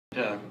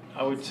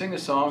I would sing a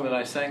song that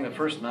I sang the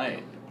first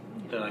night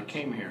that I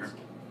came here.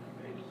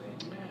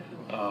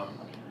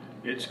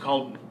 It's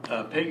called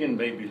Pagan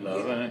Baby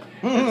Love, and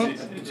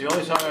it's the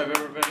only song I've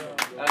ever been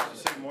asked to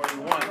sing more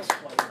than once.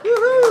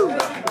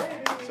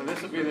 So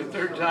this will be the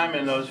third time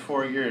in those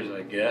 4 years,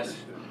 I guess.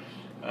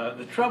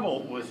 The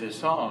trouble with this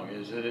song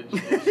is that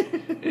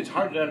it's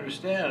hard to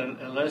understand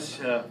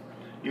unless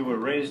you were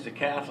raised a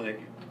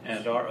Catholic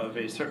and are of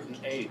a certain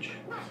age.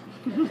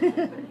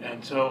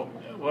 And so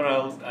what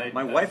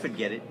my wife would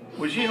get it.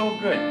 Was she? Oh,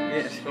 good.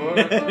 Yes.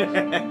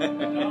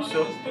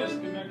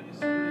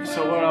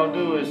 So what I'll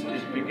do is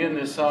begin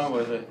this song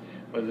with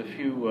a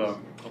few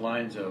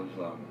lines of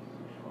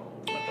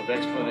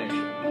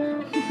explanation.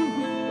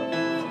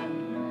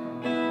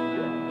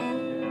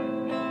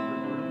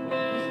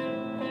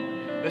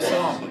 This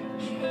song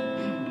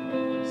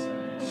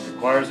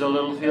requires a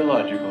little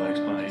theological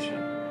explanation.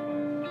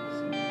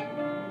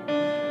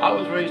 I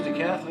was raised a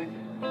Catholic.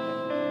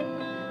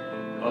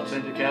 I was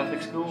sent to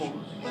Catholic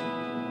schools.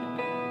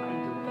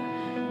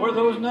 Where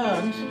those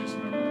nuns,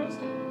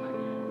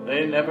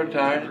 they never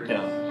tired to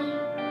tell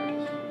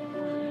us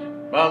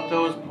about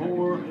those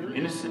poor,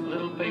 innocent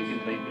little pagan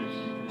babies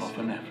off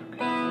in Africa.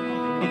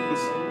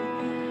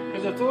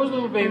 Because if those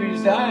little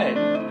babies died,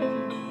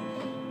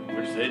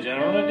 which they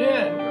generally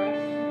did,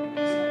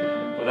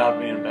 without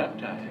being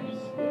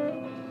baptized,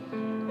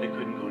 they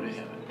couldn't go to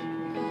heaven.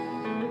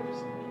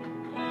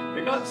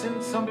 They got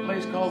sent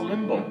someplace called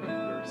limbo,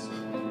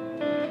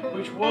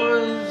 which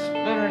was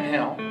better than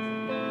hell,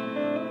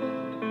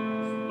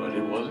 but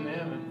it wasn't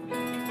heaven.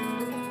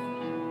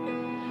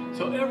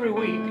 So every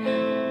week,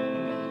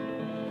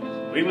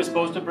 we were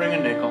supposed to bring a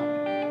nickel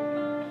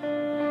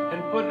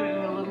and put it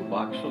in a little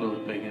box for those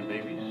pagan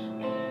babies.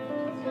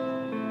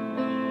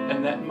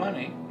 And that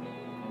money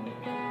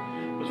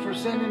was for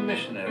sending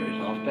missionaries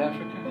off to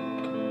Africa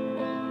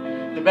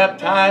to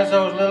baptize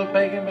those little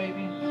pagan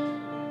babies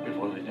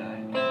before they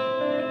died.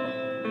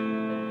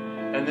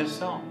 And this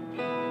song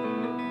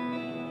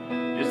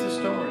is the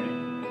story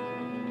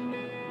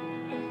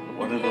of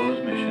one of those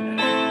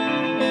missionaries.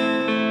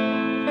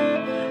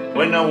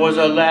 When I was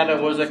a lad, I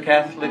was a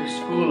Catholic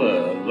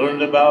schooler,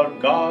 learned about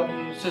God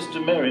and Sister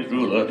Mary's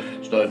ruler,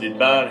 studied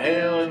about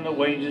hell and the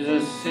wages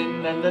of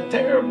sin and the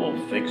terrible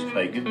fix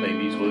pagan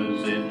babies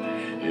was in.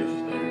 If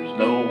there's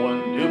no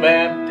one to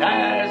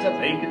baptize a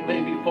pagan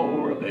baby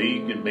for, a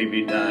pagan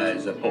baby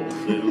dies, a poor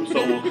little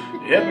soul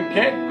heaven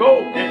can't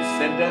go, gets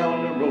sent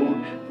down the road,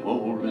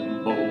 war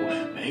and bow.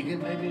 Pagan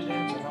babies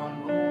dancing on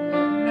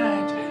moonlit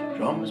nights,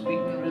 drums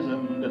beating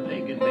rhythm, the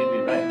pagan baby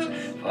writes,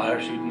 fire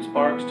shooting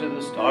sparks to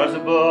the stars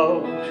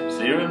above,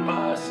 searing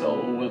my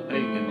soul with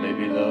pagan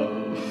baby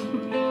love.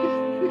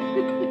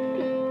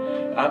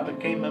 I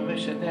became a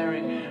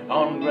missionary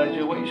on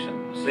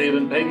graduation.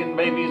 Saving pagan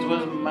babies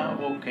was my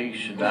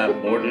vocation. I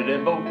boarded a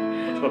boat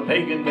for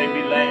pagan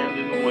baby land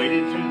and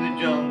waded through the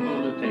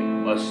jungle to take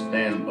my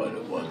stand. But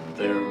it wasn't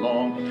there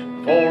long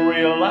before I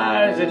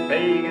realized that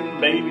pagan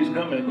babies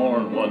come and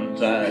born one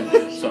side.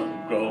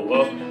 Some grow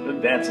up, the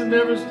dancing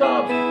never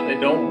stops. They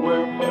don't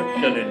wear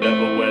much and they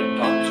never wear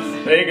tops.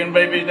 Pagan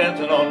babies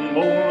dancing on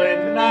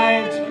moonlit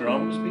nights,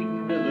 drums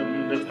beating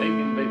rhythm to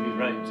pagan baby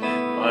rights.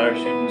 Fire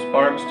shooting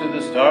sparks to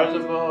the stars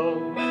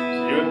above,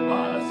 searing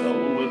my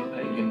soul with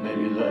pagan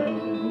baby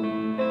love.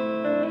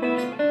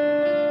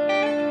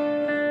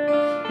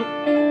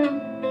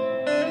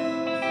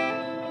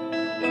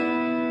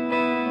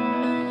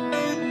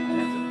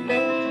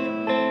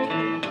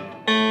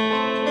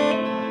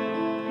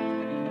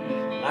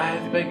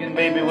 Lithe pagan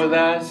baby with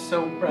eyes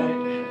so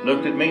bright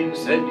looked at me and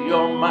said,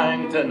 "You're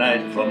mine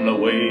tonight." From the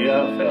way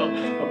I felt,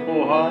 my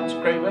poor heart's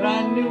craving,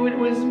 I knew it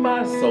was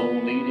my soul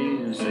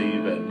needing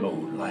saving.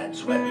 Moonlight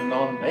sweating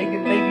on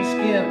pagan baby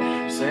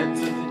skin,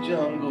 scents of the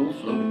jungle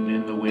floating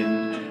in the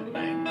wind,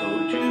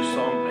 mango juice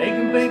on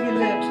pagan baby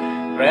lips,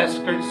 grass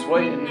skirts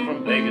swaying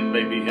from pagan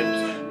baby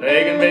hips.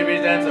 Pagan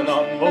babies dancing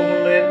on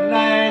moonlit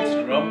nights,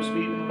 drums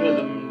beating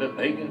rhythm to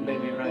pagan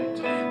baby rights,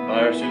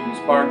 fire shooting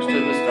sparks to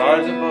the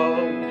stars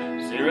above,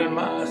 searing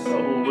my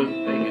soul with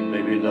pagan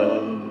baby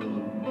love.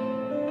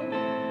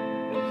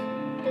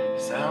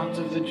 Sounds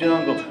of the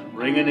jungle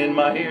ringing in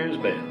my ears,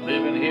 been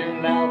living here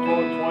now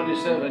for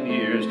 27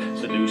 years.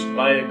 Seduced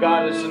by a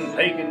goddess and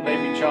pagan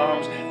baby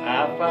charms,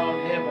 I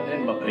found heaven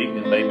in my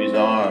pagan baby's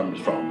arms.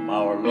 From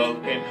our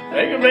love came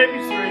pagan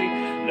babies three,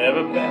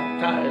 never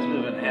baptized,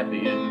 living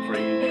happy and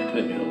free.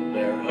 They built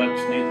their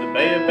huts neath the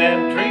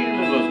baobab tree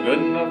that was good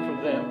enough for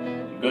them,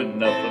 good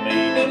enough for me.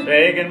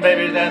 Pagan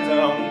babies dancing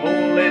on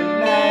moonlit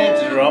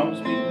nights, drums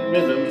beating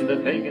rhythm to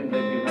pagan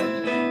baby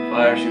rights,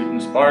 fire shooting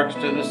sparks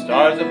to the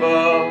stars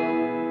above,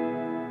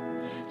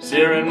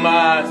 searing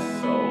my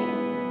soul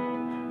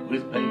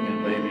with pagan